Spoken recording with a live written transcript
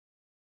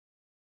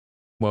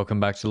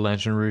Welcome back to the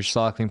Lanterne Rouge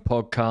Cycling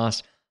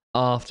Podcast,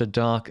 After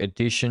Dark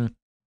edition,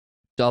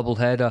 double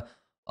header.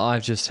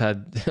 I've just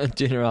had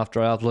dinner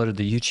after I uploaded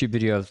the YouTube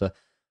video of the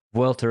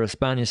Vuelta a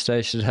España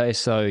stage today.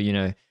 So,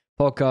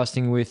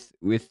 podcasting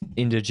with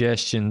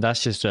indigestion,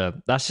 that's just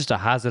a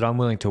hazard I'm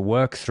willing to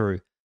work through.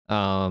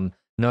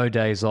 No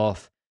days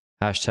off,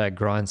 hashtag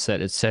grind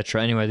set,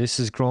 etc. Anyway, this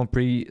is Grand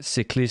Prix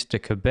Cycliste de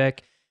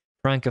Québec,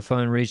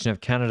 Francophone region of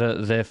Canada.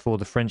 Therefore,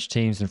 the French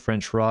teams and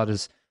French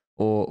riders,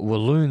 or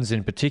Walloons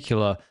in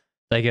particular,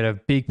 they get a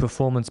big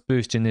performance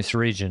boost in this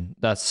region.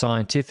 That's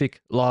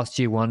scientific. Last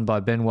year won by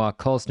Benoit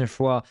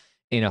Cosnefroy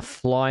in a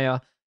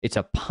flyer. It's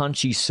a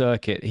punchy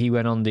circuit. He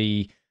went on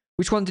the...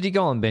 Which one did he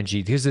go on,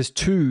 Benji? Because there's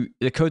two.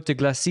 The Côte de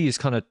Glacis is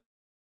kind of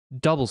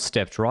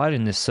double-stepped, right,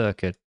 in this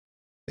circuit.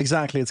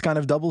 Exactly. It's kind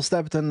of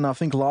double-stepped, and I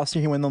think last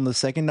year he went on the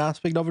second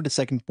aspect of it, the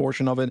second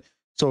portion of it,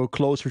 so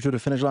closer to the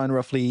finish line,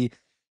 roughly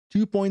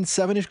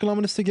 2.7-ish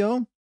kilometers to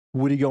go.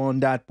 Would he go on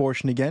that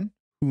portion again?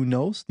 Who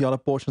knows? The other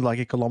portion is like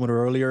a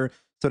kilometer earlier,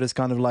 so there's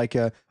kind of like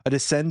a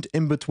descent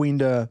in between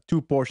the two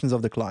portions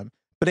of the climb.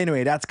 But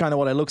anyway, that's kind of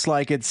what it looks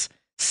like. It's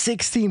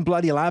 16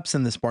 bloody laps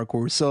in this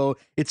parcours, so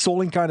it's all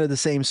in kind of the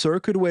same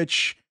circuit,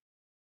 which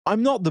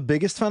I'm not the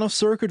biggest fan of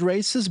circuit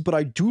races, but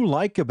I do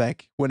like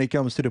Quebec when it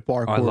comes to the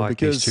parkour. I like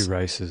because these two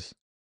races.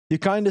 You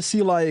kind of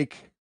see,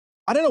 like,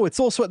 I don't know, it's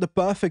also at the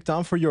perfect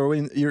time for your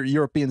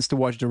Europeans to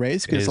watch the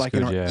race, because like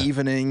good, in our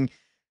evening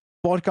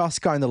podcast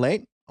kind of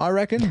late, I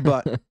reckon,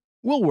 but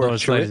we'll work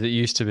through late it. as it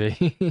used to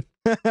be.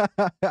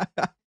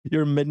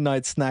 Your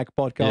midnight snack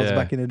podcast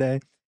back in the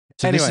day.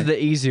 So anyway, this is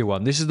the easier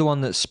one. This is the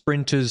one that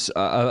sprinters,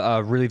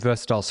 a really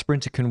versatile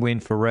sprinter can win.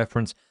 For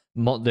reference,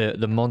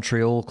 the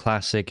Montreal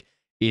Classic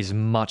is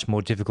much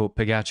more difficult.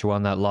 Pogacar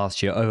won that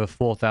last year, over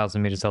 4,000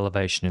 meters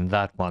elevation in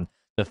that one.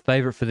 The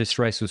favorite for this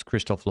race was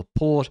Christophe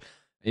Laporte.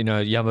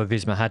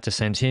 Jumbo-Visma had to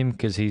send him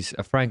because he's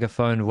a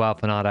francophone. Wout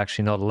van Aert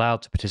actually not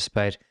allowed to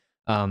participate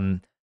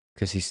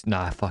because he's...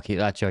 Nah, fuck it.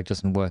 That joke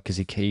doesn't work because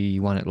he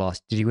won it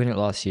last... Did he win it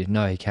last year?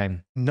 No, he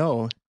came.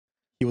 No,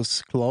 he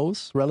was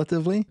close,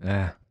 relatively.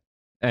 Yeah.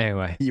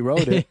 Anyway. He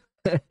rode it.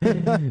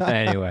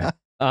 Anyway.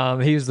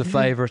 He was the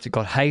favourite.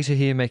 Got Hayter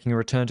here making a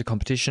return to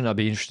competition. I'd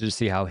be interested to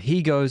see how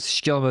he goes.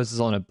 Skelmers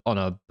is on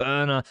a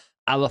burner.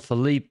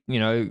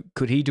 Alaphilippe,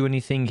 could he do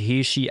anything?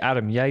 He or she,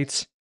 Adam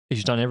Yates,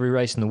 he's done every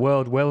race in the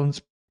world.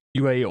 Wellens,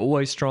 UAE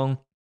always strong.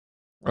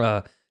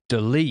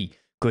 Dali,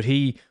 could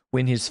he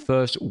win his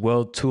first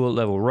World Tour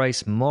level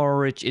race?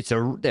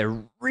 Mohoric,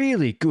 they're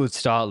really good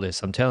start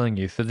lists, I'm telling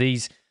you, for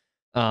these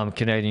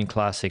Canadian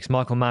classics.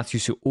 Michael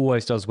Matthews, who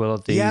always does well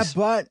at these. Yeah,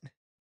 but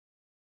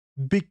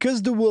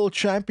because the World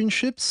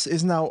Championships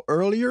is now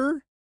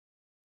earlier,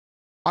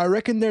 I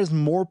reckon there's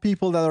more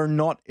people that are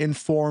not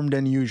informed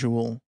than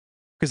usual.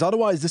 Because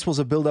otherwise, this was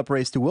a build-up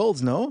race to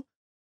Worlds, no?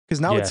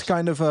 Because now it's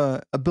kind of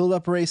a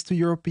build-up race to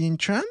European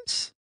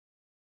champs?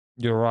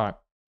 You're right.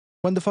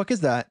 When the fuck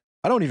is that?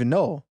 I don't even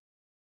know.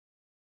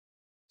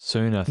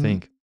 Soon, I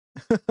think.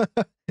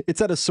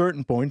 It's at a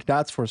certain point,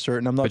 that's for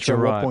certain. I'm not sure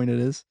what point it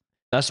is.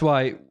 That's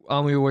why,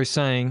 aren't we always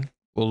saying,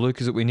 well,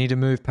 Luke, is that we need to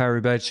move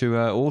Paris-Roubaix to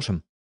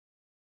autumn?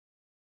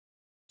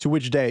 To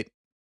which date?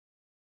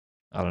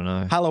 I don't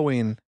know.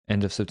 Halloween.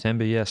 End of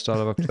September, start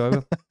of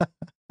October.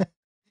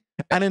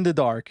 And in the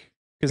dark.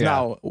 Because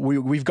now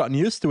we've gotten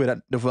used to it at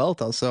the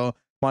Vuelta, so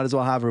might as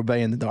well have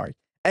Roubaix in the dark.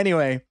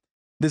 Anyway,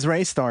 this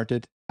race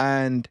started,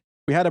 and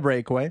we had a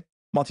breakaway.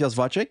 Matthias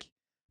Vacek,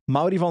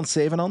 Mauri van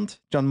Zevenand,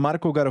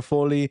 Gianmarco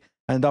Garofoli,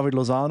 and David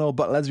Lozano.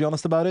 But let's be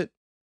honest about it.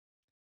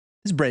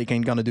 This break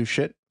ain't gonna do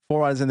shit. 4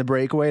 riders in the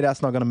breakaway,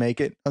 that's not gonna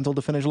make it until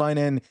the finish line.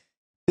 And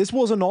this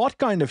was an odd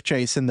kind of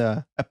chase in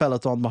a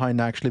peloton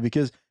behind, actually,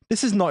 because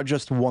this is not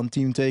just one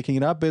team taking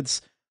it up. It's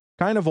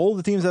kind of all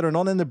the teams that are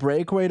not in the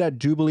breakaway that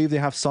do believe they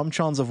have some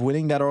chance of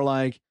winning, that are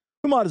like,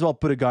 we might as well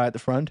put a guy at the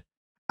front.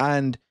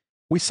 And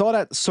we saw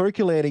that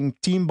circulating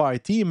team by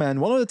team.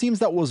 And one of the teams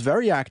that was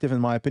very active,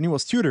 in my opinion,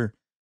 was Tudor.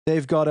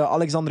 They've got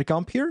Alexander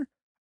Kamp here.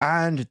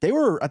 And they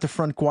were at the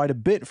front quite a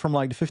bit, from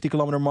like the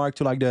 50-kilometer mark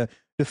to like the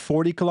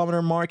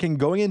 40-kilometer mark. And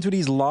going into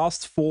these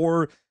last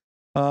 4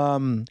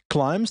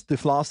 climbs, the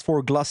last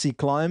 4 glassy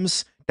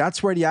climbs,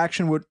 that's where the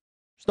action would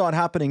start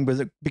happening,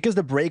 because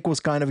the break was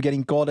kind of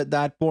getting caught at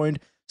that point.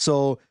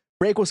 So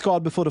break was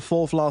caught before the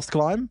 4th last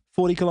climb,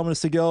 40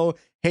 kilometers to go.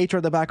 Hayter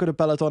at the back of the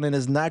peloton in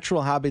his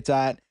natural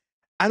habitat,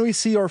 and we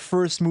see our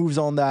first moves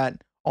on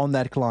that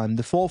climb.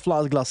 The 4th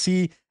last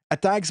glacis,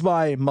 attacks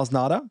by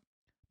Masnada,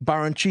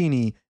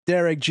 Baroncini,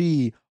 Derek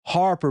G,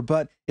 Harper,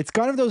 but it's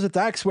kind of those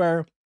attacks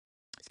where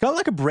it's kind of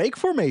like a break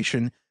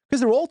formation, because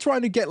they're all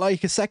trying to get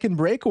like a second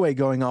breakaway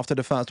going after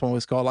the fast one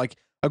was called, like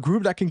a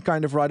group that can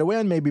kind of ride away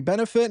and maybe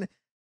benefit.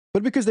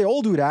 But because they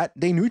all do that,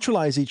 they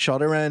neutralize each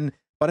other, and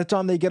by the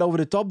time they get over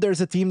the top, there's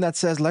a team that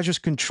says, let's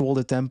just control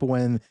the tempo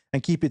and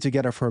keep it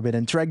together for a bit.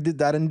 And Trek did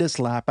that in this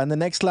lap. And the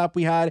next lap,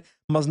 we had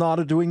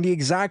Masnada doing the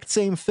exact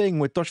same thing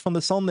with Tosh van der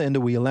Sande in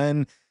the wheel.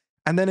 And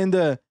then in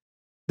the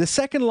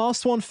second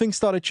last one, things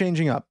started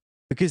changing up,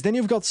 because then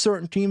you've got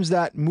certain teams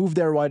that move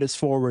their riders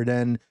forward.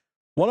 And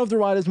one of the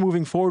riders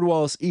moving forward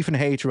was Ethan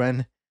Hayter.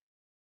 And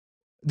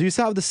Do you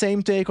still have the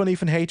same take on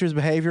Ethan Hayter's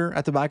behavior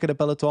at the back of the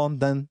peloton,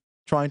 then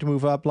trying to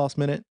move up last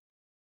minute?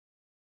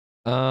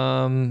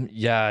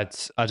 Yeah,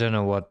 I don't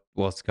know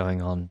what's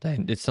going on.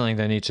 It's something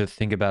they need to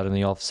think about in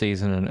the off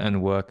season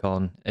and work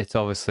on. It's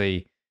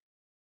obviously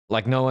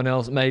like no one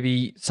else.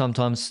 Maybe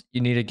sometimes you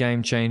need a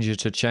game changer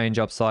to change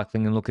up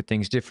cycling and look at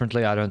things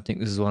differently. I don't think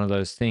this is one of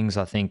those things.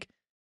 I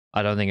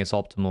don't think it's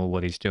optimal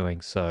what he's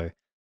doing. So,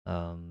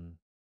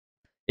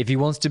 if he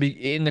wants to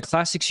be in the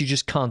classics, you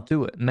just can't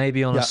do it.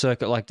 Maybe on a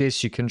circuit like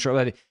this, you can try.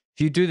 But if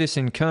you do this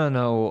in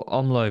Kerner or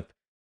Omloop,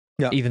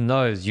 even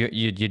those,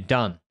 you're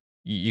done.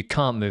 You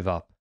can't move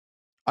up.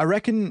 I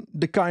reckon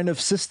the kind of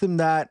system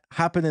that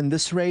happened in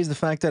this race, the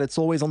fact that it's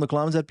always on the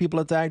climbs that people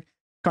attack,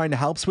 kind of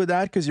helps with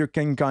that, because you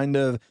can kind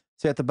of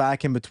stay at the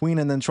back in between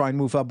and then try and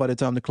move up by the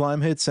time the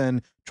climb hits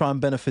and try and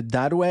benefit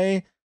that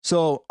way.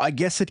 So I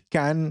guess it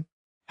can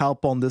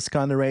help on this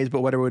kind of race,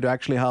 but whether it would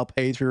actually help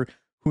Hayter,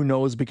 who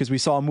knows, because we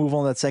saw a move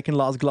on that second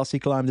last glossy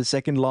climb, the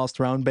second last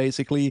round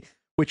basically,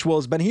 which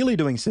was Ben Healy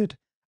doing Sid.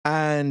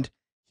 And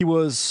he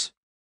was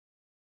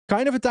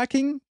kind of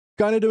attacking,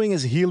 kind of doing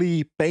his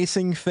Healy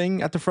pacing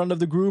thing at the front of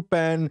the group,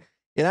 and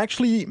it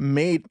actually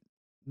made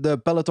the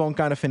peloton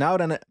kind of thin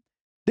out. And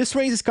this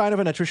race is kind of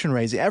an attrition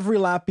race. Every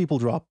lap people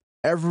drop.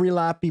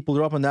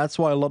 And that's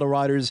why a lot of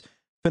riders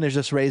finish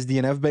this race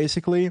DNF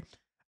basically.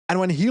 And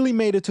when Healy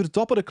made it to the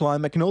top of the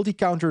climb, McNulty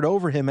countered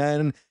over him,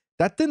 and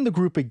that thinned the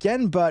group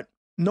again, but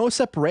no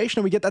separation.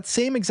 And we get that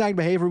same exact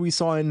behavior we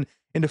saw in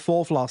the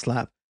fourth last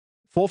lap.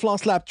 Fourth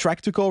last lap,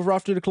 Trek took over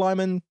after the climb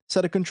and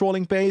set a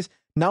controlling pace.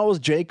 Now it was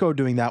Jayco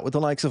doing that with the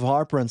likes of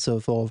Harper and so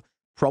forth,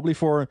 probably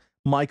for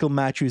Michael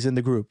Matthews in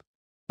the group.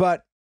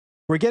 But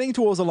we're getting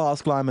towards the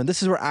last climb, and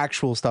this is where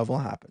actual stuff will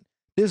happen.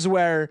 This is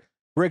where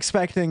we're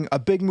expecting a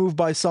big move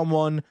by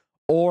someone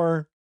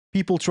or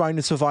people trying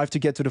to survive to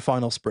get to the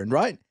final sprint,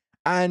 right?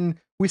 And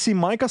we see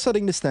Micah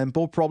setting this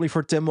tempo, probably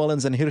for Tim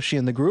Wellens and Hirschi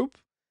in the group.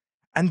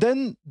 And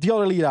then the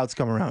other lead-outs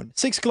come around.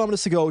 6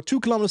 kilometers to go,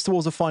 2 kilometers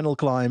towards the final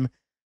climb.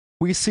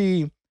 We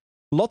see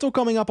Lotto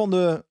coming up on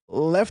the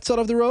left side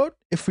of the road.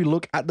 If we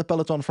look at the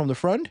peloton from the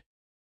front,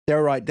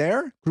 they're right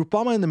there.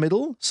 Groupama in the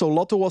middle. So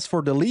Lotto was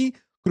for Deli.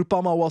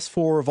 Groupama was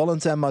for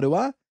Valentin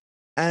Madoua.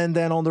 And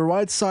then on the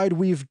right side,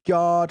 we've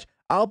got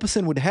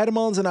Alpecin with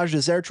Hermans, and Aj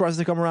Desert tries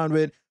to come around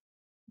with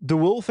De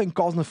Wolf and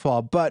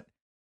Cosnefroid. But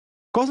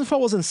Cosnefroid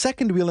was in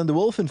second wheel and De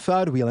Wolf in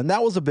third wheel. And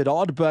that was a bit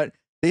odd, but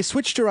they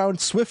switched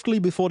around swiftly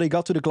before they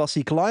got to the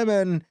Glacis climb.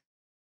 And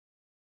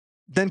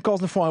then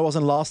Cosnefroid was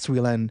in last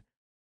wheel. And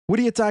would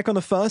he attack on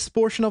the first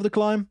portion of the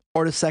climb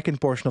or the second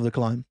portion of the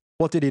climb?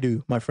 What did he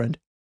do, my friend?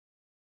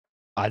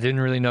 I didn't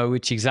really know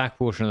which exact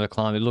portion of the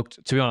climb. It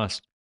looked, to be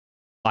honest,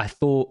 I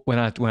thought when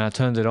I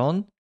turned it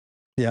on,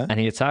 and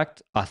he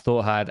attacked, I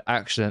thought I had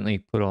accidentally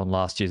put on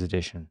last year's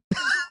edition.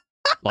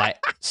 Like,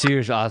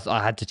 seriously,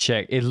 I had to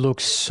check. It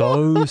looks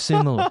so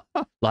similar.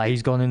 Like,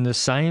 he's gone in the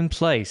same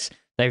place.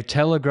 They've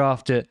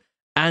telegraphed it,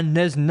 and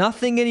there's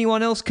nothing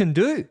anyone else can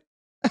do.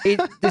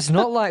 It's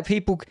not like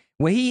people...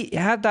 When he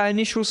had that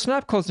initial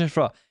snap,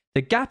 Cosnefroid,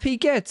 the gap he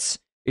gets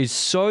is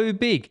so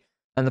big.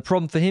 And the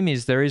problem for him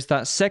is there is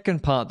that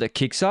second part that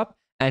kicks up,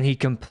 and he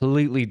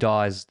completely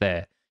dies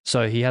there.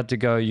 So he had to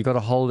go, you got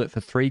to hold it for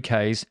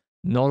 3Ks.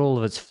 Not all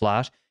of it's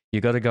flat. You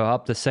got to go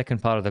up the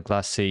second part of the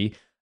Glacis.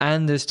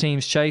 And there's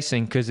teams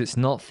chasing because it's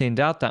not thinned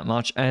out that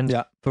much.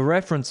 And for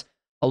reference,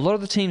 a lot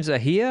of the teams are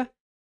here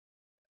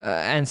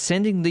and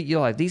sending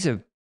these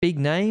are big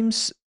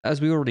names, as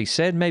we already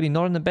said, maybe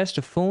not in the best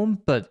of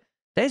form, but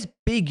there's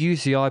big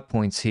UCI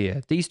points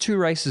here. These two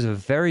races are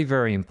very,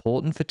 very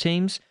important for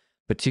teams,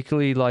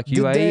 particularly like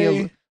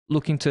UAE are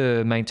looking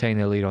to maintain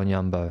their lead on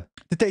Jumbo.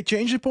 Did they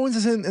change the points?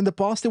 As in the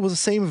past, it was the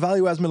same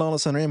value as Milano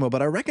Sanremo,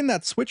 but I reckon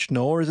that switched,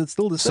 no? Or is it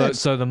still the same?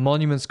 So the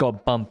monuments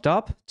got bumped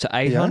up to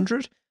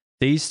 800. Yeah.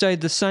 These stayed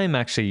the same,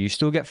 actually. You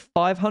still get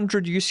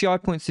 500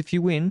 UCI points if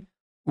you win,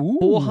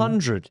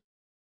 400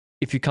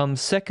 if you come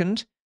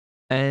second.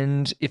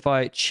 And if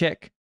I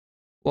check,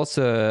 what's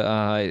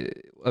a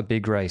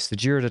big race? The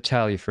Giro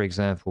d'Italia, for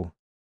example.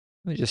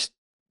 Let me just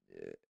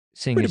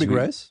seeing pretty big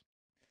race.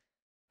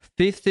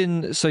 Fifth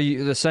in, so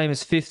the same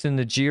as fifth in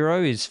the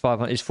Giro is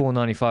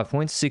 495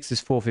 points. Sixth is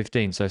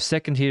 415. So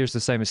second here is the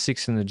same as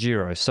sixth in the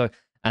Giro. So,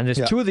 and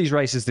there's two of these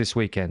races this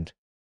weekend.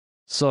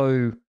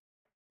 So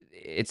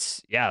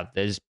it's,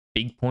 there's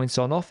big points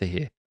on offer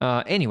here.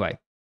 Anyway.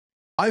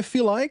 I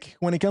feel like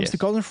when it comes to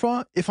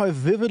Cosnefroid, if I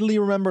vividly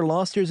remember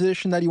last year's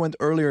edition that he went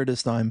earlier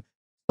this time,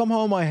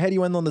 somehow in my head he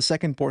went on the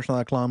second portion of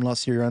that climb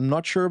last year. I'm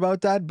not sure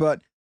about that,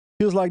 but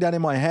feels like that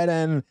in my head.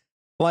 And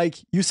like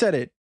you said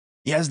it,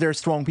 yes, there's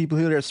strong people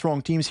here, there's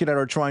strong teams here that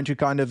are trying to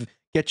kind of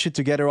get shit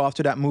together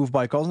after that move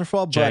by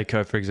Cosnefroid.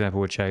 Jayco, for example,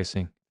 were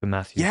chasing for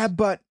Matthews. Yeah,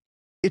 but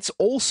it's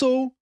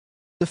also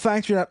the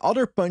factor that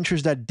other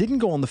punchers that didn't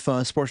go on the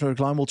first portion of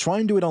the climb will try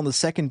and do it on the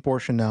second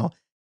portion now.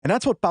 And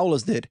that's what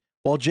Paulus did.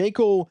 While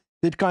Jayco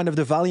did kind of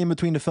the valley in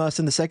between the first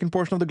and the second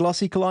portion of the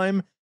Glacis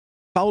climb,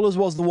 Paulus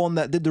was the one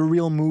that did the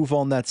real move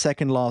on that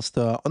second last,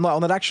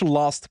 on that actual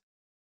last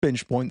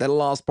pinch point, that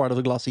last part of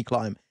the Glacis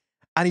climb.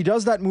 And he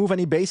does that move and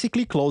he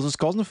basically closes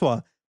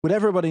Cosnefroid. with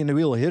everybody in the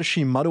wheel.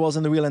 Hirschi, Madu was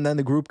in the wheel, and then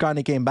the group kind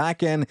of came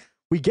back, and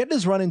we get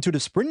this run into the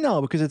sprint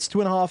now because it's 2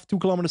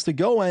 kilometers to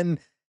go, and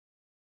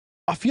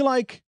I feel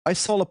like I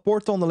saw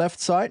Laporte on the left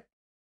side,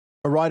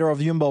 a rider of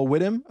Jumbo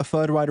with him, a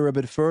third rider a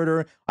bit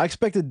further. I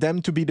expected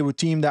them to be the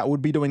team that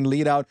would be doing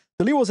lead out.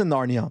 The lead was in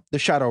Narnia, the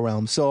Shadow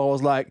Realm, so I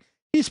was like,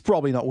 he's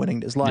probably not winning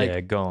this. Like,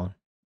 yeah, go on.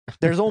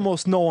 There's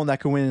almost no one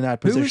that can win in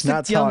that position.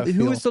 That's how I feel.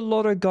 Who was the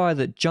Lotto guy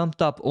that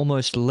jumped up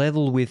almost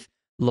level with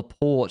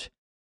Laporte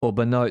or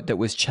Benoit that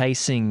was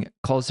chasing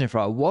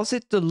Cosnefroid? Was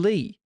it the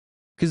Lee?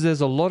 Because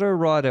there's a Lotto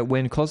rider,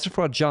 when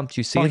Cosnefroid jumped,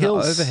 you see Van the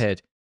Gils.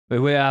 overhead.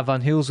 Where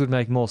Van Gils would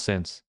make more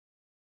sense.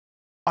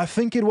 I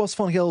think it was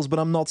Van Gils, but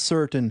I'm not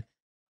certain.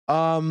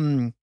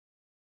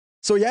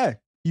 So yeah,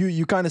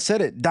 you kind of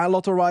said it. That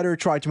Lotto rider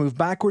tried to move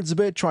backwards a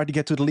bit, tried to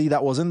get to the lead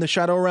that was in the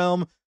Shadow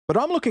Realm.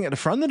 But I'm looking at the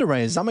front of the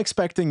race. I'm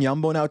expecting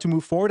Jumbo now to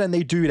move forward, and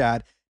they do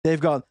that. They've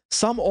got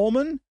Sam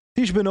Omen,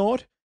 Tish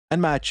Benoit, and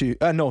Mathieu.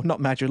 No, not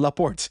Mathieu,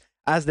 Laporte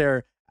as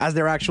their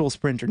actual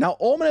sprinter. Now,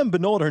 Omen and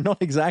Benoit are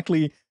not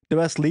exactly the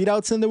best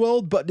leadouts in the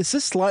world, but this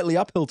is slightly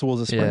uphill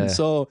towards a sprint. Yeah.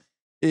 So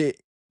it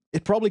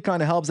probably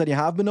kind of helps that you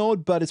have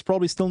Benoit, but it's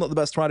probably still not the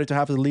best rider to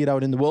have as a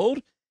leadout in the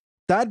world.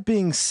 That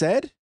being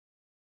said,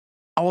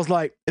 I was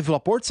like, if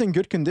Laporte's in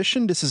good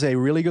condition, this is a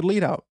really good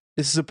leadout.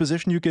 This is a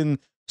position you can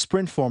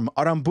sprint from.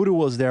 Aramburu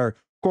was there.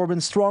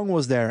 Corbin Strong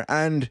was there.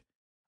 And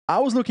I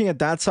was looking at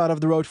that side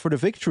of the road for the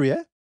victory,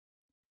 eh?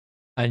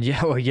 And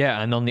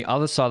and on the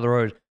other side of the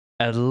road,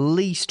 at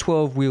least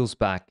 12 wheels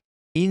back,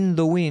 in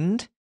the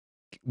wind,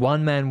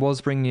 one man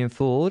was bringing him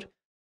forward,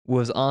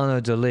 was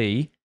Arnaud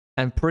Delis,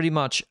 and pretty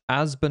much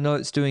as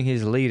Benoit's doing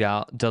his lead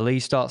out,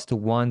 Delis starts to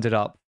wind it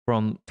up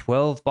from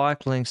 12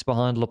 bike lengths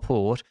behind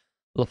Laporte.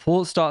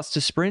 Laporte starts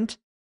to sprint,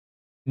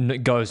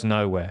 goes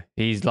nowhere.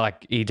 He's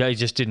like, he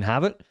just didn't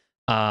have it.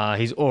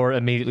 He's or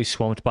immediately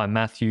swamped by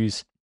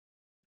Matthews.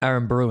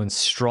 Aaron Broe and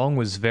Strong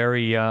was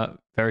very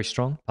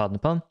strong, pardon the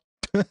pun.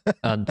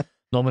 And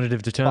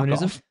nominative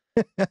determinism.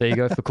 There you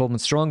go for Corbin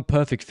Strong.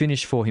 Perfect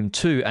finish for him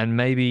too. And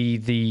maybe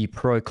the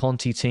Pro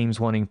Conti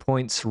teams wanting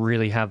points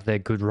really have their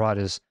good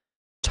riders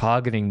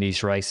targeting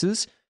these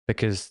races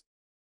because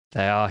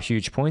they are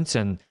huge points,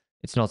 and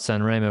it's not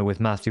San Remo with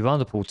Matthew Van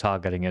der Poel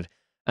targeting it.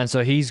 And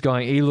so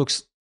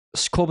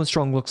Corbin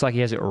Strong looks like he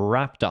has it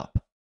wrapped up.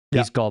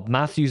 Yeah. He's got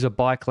Matthews a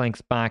bike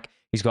length back.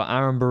 He's got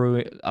Aaron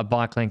Broe a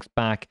bike length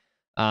back.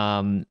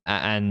 And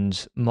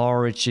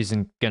Morich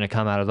isn't going to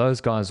come out of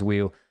those guys'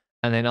 wheel.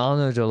 And then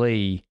Arnaud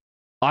Delis,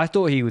 I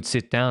thought he would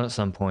sit down at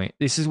some point.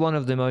 This is one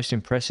of the most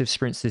impressive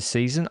sprints this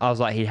season. I was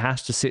like, he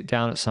has to sit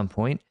down at some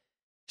point.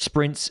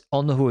 Sprints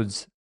on the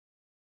hoods,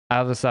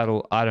 out of the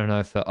saddle, I don't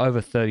know, for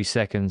over 30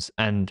 seconds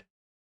and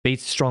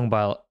beats Strong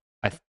by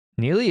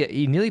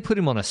he nearly put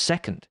him on a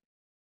second.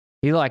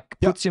 He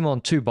puts him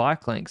on 2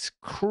 bike lengths.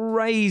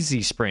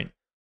 Crazy sprint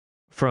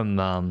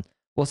from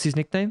what's his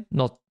nickname?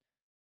 Not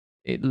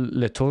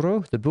Le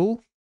Toro, the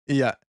bull.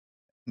 Yeah,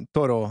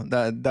 Toro.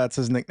 That's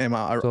his nickname,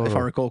 if I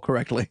recall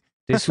correctly.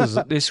 This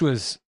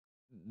was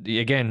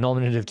again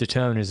nominative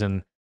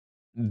determinism,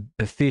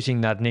 befitting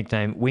that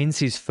nickname. Wins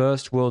his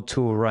first World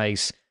Tour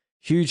race,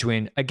 huge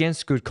win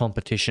against good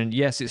competition.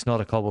 Yes, it's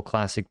not a Cobble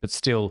Classic, but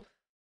still,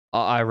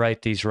 I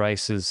rate these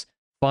races.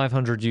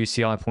 500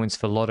 UCI points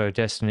for Lotto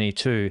Destiny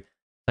 2.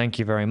 Thank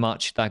you very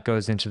much. That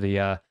goes into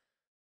the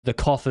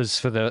coffers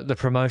for the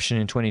promotion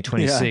in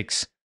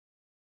 2026.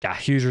 Yeah,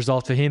 huge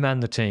result for him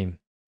and the team.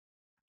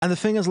 And the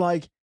thing is,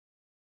 like,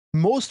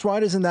 most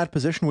riders in that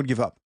position would give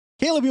up.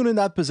 Caleb Ewan in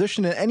that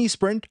position in any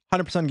sprint,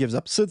 100% gives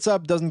up. Sits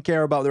up, doesn't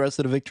care about the rest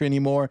of the victory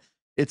anymore.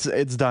 It's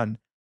done.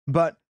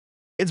 But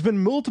it's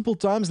been multiple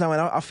times now,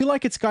 and I feel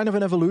like it's kind of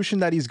an evolution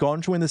that he's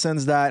gone through in the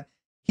sense that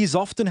he's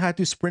often had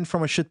to sprint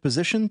from a shit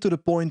position to the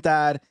point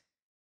that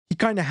he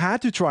kind of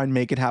had to try and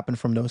make it happen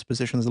from those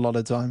positions a lot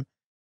of the time.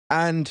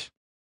 And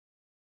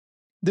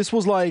this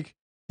was like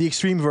the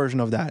extreme version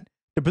of that.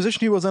 The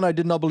position he was in, I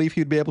did not believe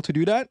he'd be able to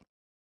do that.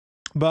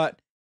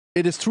 But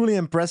it is truly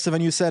impressive,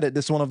 and you said it,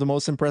 this is one of the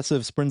most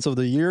impressive sprints of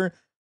the year.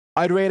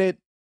 I'd rate it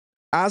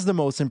as the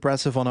most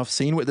impressive one I've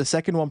seen, with the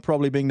second one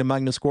probably being the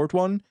Magnus Cort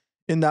one,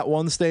 in that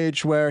one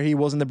stage where he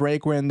was in the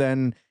breakaway and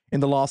then in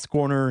the last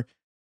corner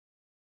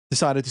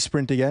decided to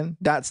sprint again.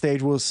 That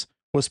stage was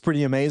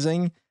pretty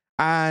amazing.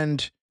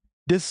 And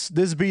this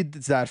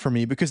beats that for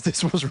me, because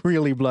this was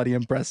really bloody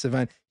impressive.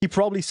 And he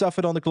probably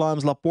suffered on the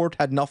climbs. Laporte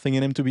had nothing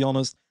in him, to be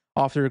honest,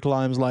 after the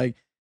climbs. Like,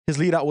 his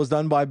lead out was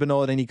done by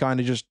Benoit and he kind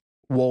of just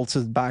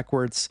waltzed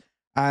backwards.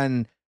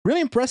 And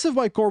really impressive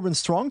by Corbin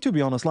Strong, to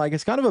be honest. Like,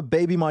 it's kind of a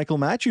baby Michael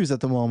Matthews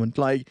at the moment.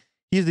 Like,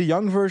 he's the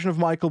young version of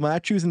Michael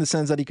Matthews in the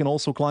sense that he can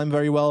also climb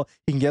very well.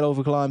 He can get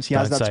over climbs. He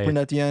has that sprint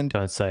at the end.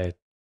 Don't say it.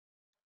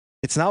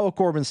 It's now a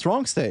Corbin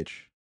Strong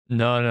stage.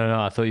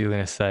 No. I thought you were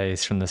going to say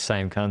it's from the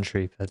same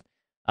country, but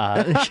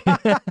I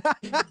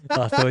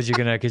thought you were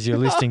going to, because you're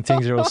listing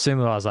things that are all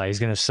similar. I was like, he's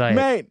going to say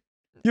Mate,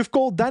 you've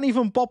called Danny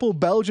van Poppel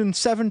Belgian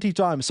 70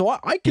 times, so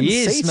I can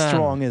say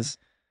Strong is.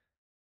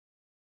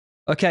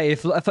 Okay,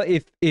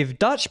 if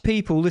Dutch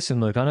people, listen,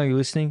 Luke, I know you're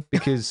listening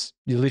because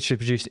you literally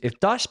produced it. If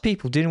Dutch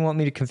people didn't want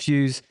me to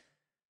confuse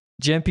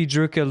Jempi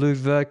Drucker,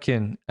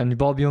 Ludverkin, and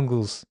Bob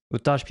Jungels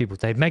with Dutch people.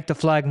 They make the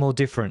flag more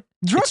different.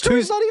 Drucker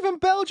is not even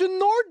Belgian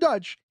nor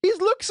Dutch. He's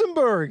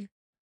Luxembourg.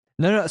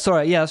 No,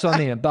 sorry. Yeah, that's what I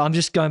mean. But I'm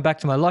just going back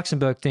to my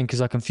Luxembourg thing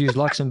because I confused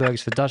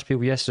Luxembourgs for Dutch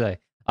people yesterday.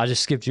 I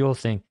just skipped your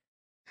thing.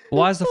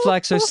 Why is the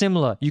flag so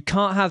similar? You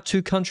can't have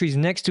two countries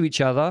next to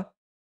each other,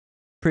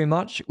 pretty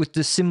much, with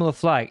the similar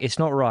flag. It's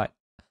not right.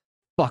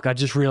 Fuck, I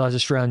just realized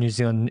Australia and New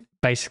Zealand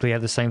basically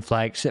have the same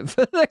flag except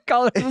for the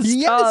colour of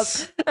the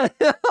stars.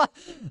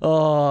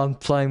 Oh, I'm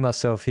playing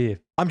myself here.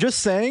 I'm just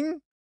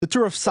saying, the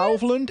Tour of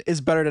Southland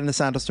is better than the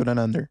Santos Tour Down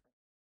Under.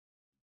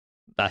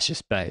 That's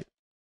just bait.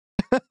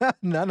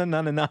 No,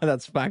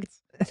 that's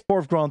facts.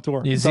 Fourth Grand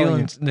Tour. New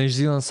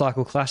Zealand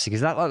Cycle Classic.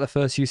 Is that like the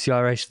first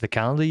UCI race of the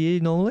calendar year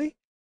normally?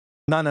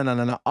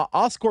 No.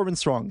 Ask Corbin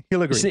Strong.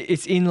 He'll agree.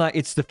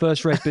 It's the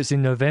first race, but it's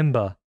in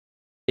November.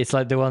 It's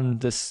like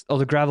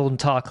the Gravel and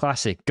Tar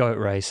Classic goat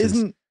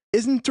races.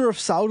 Isn't Tour of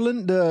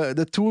Southland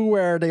the tour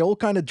where they all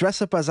kind of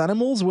dress up as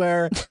animals?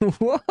 Where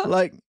what?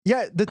 Like,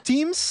 yeah, the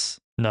teams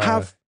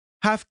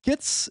have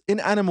kits in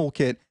animal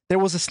kit. There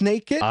was a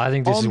snake kit. I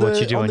think this is what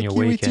you do on your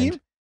Kiwi weekend. Team.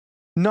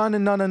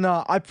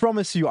 No. I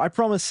promise you.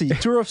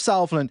 Tour of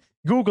Southland.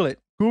 Google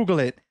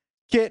it.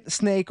 Kit,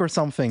 snake, or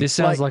something. This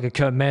sounds like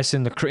a mess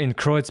in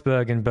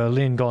Kreuzberg in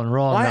Berlin gone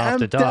wrong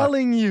after dark. I am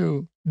telling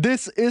you,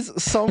 this is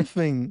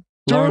something.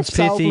 Lawrence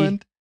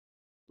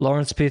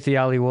Pithy,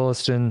 Ali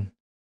Wollaston,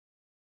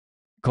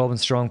 Corbin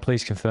Strong,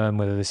 please confirm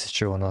whether this is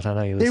true or not. I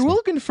know you're listening. They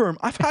will confirm.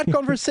 I've had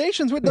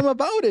conversations with them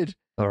about it.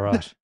 All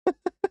right.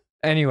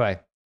 Anyway,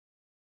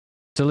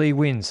 Dali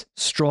wins.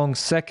 Strong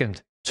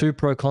second. Two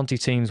Pro Conti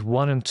teams,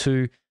 1 and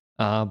 2,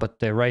 but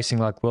they're racing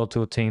like World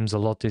Tour teams a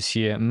lot this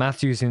year.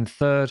 Matthews in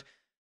third.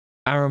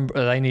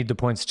 They need the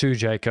points too,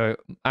 Jaco.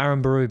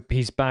 Aaron Broe,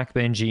 he's back.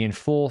 Benji in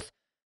fourth.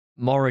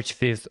 Morich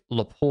fifth.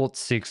 Laporte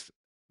sixth.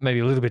 Maybe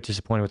a little bit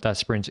disappointed with that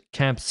sprint.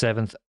 Camp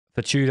seventh.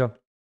 Fatuda,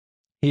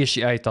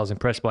 Hirschi eighth. I was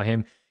impressed by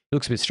him. He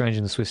looks a bit strange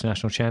in the Swiss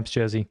national champs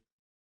jersey.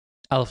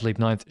 Alaphilippe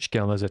ninth.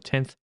 Schkelmoser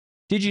 10th.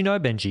 Did you know,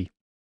 Benji?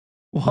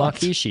 What? Mark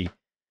Hirschi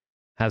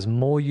has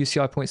more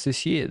UCI points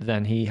this year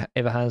than he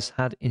ever has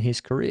had in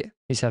his career.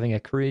 He's having a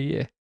career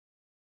year.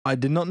 I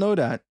did not know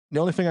that. The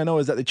only thing I know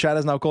is that the chat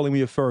is now calling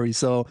me a furry,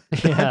 so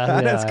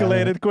that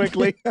escalated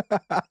quickly.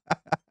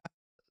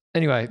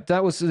 Anyway,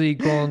 that was the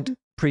Grand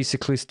Prix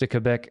Cycliste de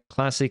Québec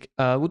Classic.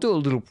 We'll do a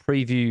little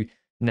preview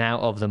now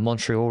of the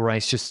Montreal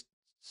race, just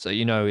so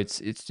you know it's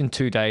in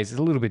 2 days. It's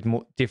a little bit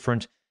more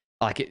different.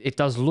 Like it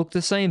does look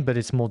the same, but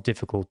it's more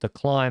difficult. The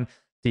climb,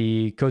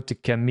 the Côte de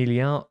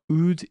Camillien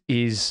Oud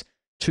is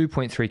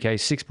 2.3k,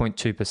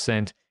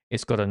 6.2%.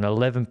 It's got an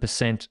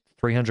 11%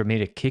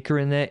 300-meter kicker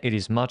in there. It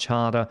is much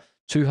harder,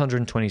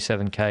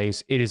 227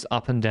 Ks. It is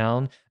up and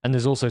down, and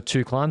there's also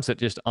 2 climbs that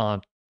just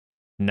aren't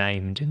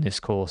named in this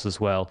course as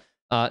well.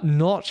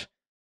 Not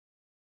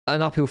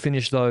an uphill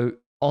finish, though,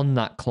 on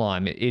that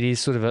climb. It is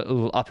sort of a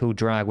little uphill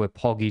drag where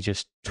Poggy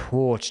just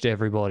torched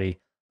everybody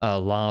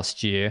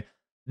last year.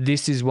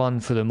 This is one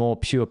for the more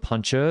pure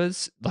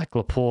punchers. Like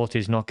Laporte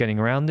is not getting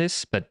around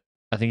this, but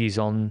I think he's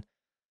on...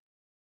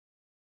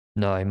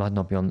 No, he might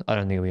not be on... I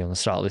don't think he'll be on the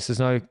start list. There's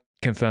no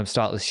confirmed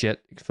start list yet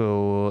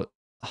for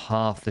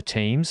half the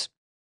teams.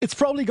 It's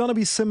probably going to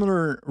be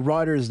similar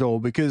riders, though,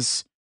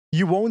 because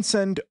you won't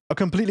send a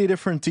completely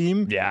different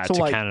team to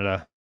like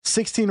Canada.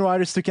 16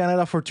 riders to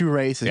Canada for 2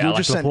 races. Yeah, You'll like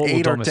just send Laporte 8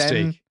 or Domestique.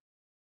 10.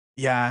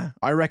 Yeah,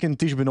 I reckon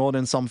Tish Benoit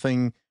and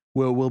something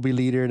will be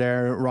leader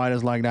there,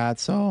 riders like that.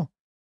 So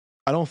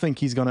I don't think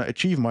he's going to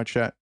achieve much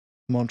at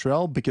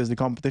Montreal because the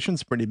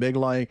competition's pretty big.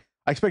 Like,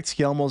 I expect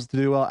Schkelmos to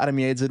do well. Adam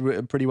Yates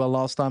did pretty well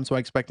last time, so I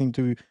expect him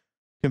to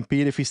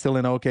compete if he's still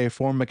in okay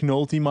form.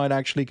 McNulty might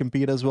actually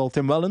compete as well.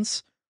 Tim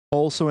Wellens,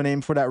 also a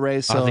name for that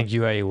race. So. I think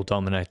UAE will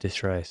dominate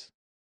this race.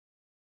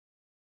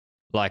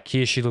 Like,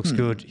 Hirschi looks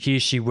good.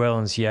 Hirschi,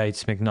 Wellens,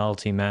 Yates,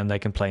 McNulty, man, they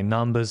can play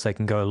numbers. They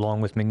can go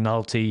along with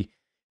McNulty,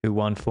 who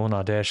won for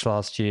Ardèche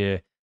last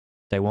year.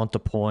 They want the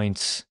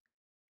points,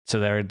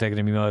 so they're going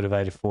to be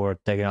motivated for it.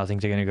 I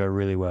think they're going to go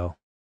really well.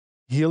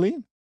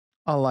 Healy,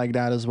 I like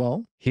that as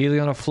well. Healy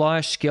on a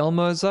flyer.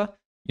 Schkelmoser,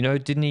 you know,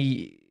 didn't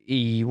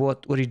he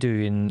what did he do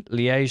in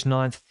Liège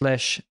 9th,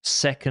 Flèche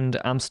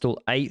 2nd,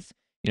 Amstel 8th?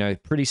 You know,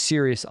 pretty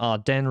serious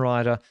Ardennes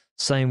rider.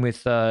 Same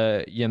with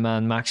your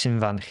man Maxime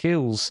Van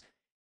Gils,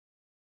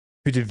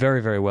 who did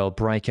very, very well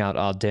breakout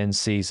Ardennes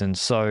season.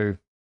 So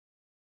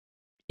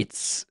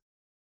it's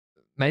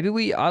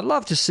maybe I'd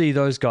love to see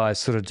those guys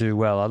sort of do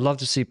well. I'd love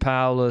to see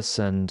Paulus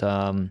and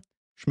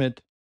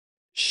Schmidt.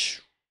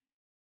 Is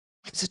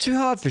it too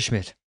hard for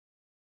Schmidt?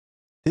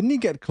 Didn't he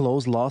get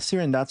close last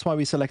year, and that's why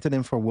we selected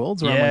him for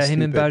Worlds? Yeah,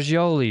 him and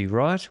Baggioli,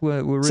 right?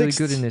 We're really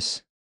good in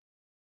this.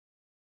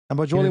 And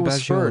Baggioli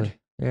was third.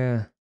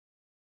 Yeah.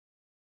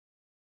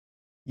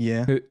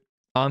 Yeah.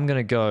 I'm going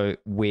to go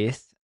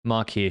with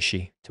Mark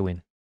Hirschi to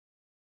win.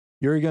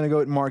 You're going to go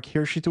with Mark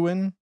Hirschi to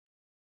win?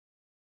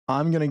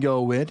 I'm going to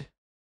go with...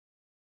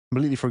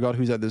 Completely forgot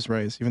who's at this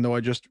race, even though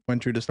I just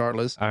went through the start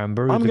list. I'm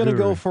going to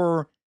go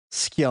for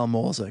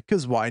Schkelmoser,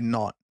 because why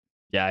not?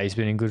 Yeah, he's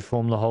been in good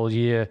form the whole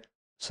year.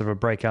 Sort of a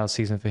breakout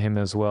season for him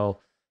as well.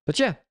 But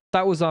yeah,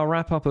 that was our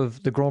wrap up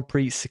of the Grand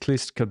Prix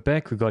Cycliste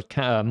Quebec. We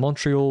got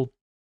Montreal.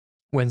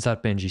 When's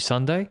that, Benji?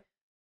 Sunday?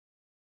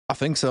 I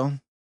think so.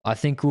 I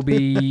think I'll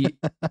be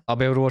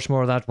able to watch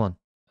more of that one.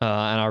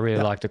 And I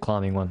really like the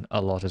climbing one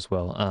a lot as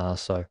well.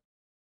 So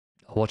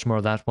I'll watch more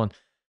of that one.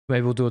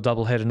 Maybe we'll do a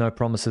double header. No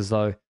promises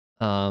though,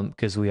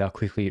 because we are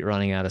quickly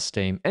running out of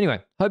steam.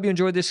 Anyway, hope you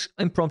enjoyed this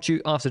impromptu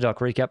After Dark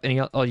recap.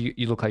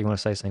 You look like you want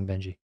to say something,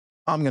 Benji.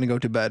 I'm gonna go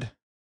to bed.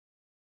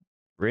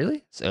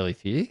 Really? It's early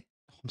for you.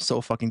 I'm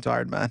so fucking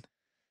tired, man.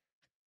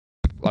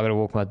 I gotta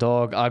walk my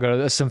dog.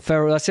 There's some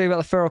feral. Let's tell you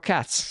about the feral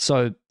cats.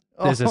 So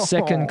there's a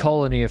second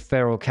colony of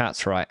feral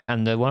cats, right?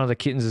 And one of the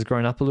kittens has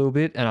grown up a little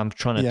bit, and I'm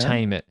trying to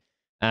tame it.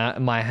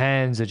 My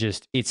hands are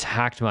it's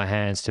hacked my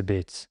hands to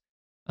bits.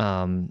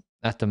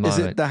 At the moment.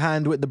 Is it the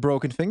hand with the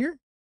broken finger?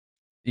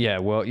 Yeah.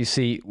 Well, you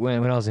see,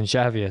 when I was in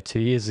Xavier 2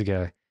 years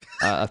ago,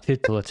 a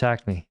pit bull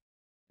attacked me,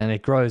 and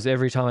it grows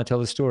every time I tell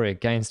the story.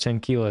 It gains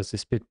 10 kilos.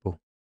 This pit bull.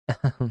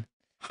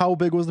 How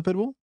big was the pit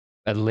bull?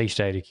 At least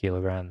 80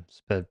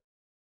 kilograms, but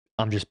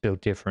I'm just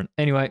built different.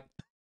 Anyway,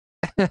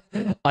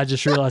 I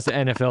just realized the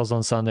NFL's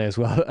on Sunday as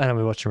well, and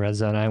I'm watching Red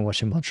Zone. I'm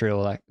watching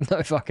Montreal. Like,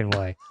 no fucking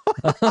way.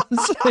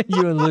 So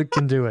you and Luke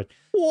can do it.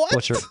 What?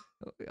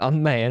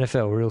 Mate,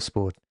 NFL, real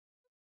sport.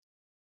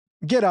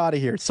 Get out of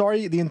here.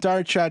 Sorry, the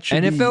entire chat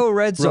should NFL be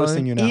Red Zone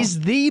roasting you now.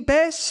 is the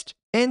best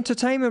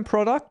entertainment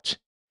product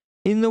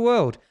in the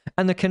world.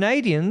 And the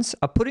Canadians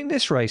are putting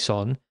this race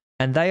on,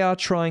 and they're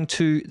trying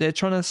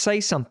to say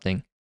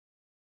something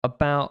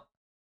about,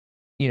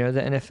 the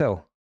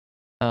NFL.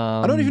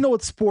 I don't even know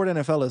what sport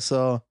NFL is,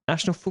 so...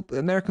 National football,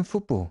 American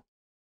football.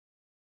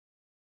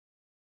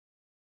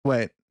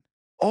 Wait.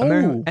 Oh,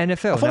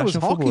 NFL, I thought it was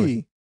football.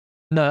 hockey.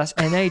 No, that's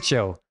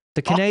NHL.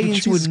 The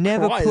Canadians would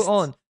never put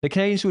on. The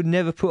Canadians would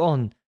never put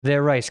on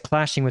their race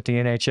clashing with the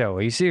NHL.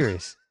 Are you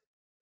serious?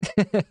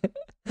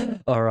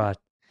 All right.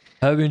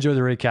 I hope you enjoyed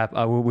the recap.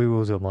 We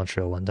will do a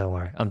Montreal one. Don't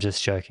worry. I'm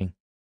just joking.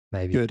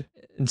 Maybe. Good.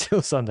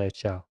 Until Sunday.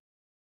 Ciao.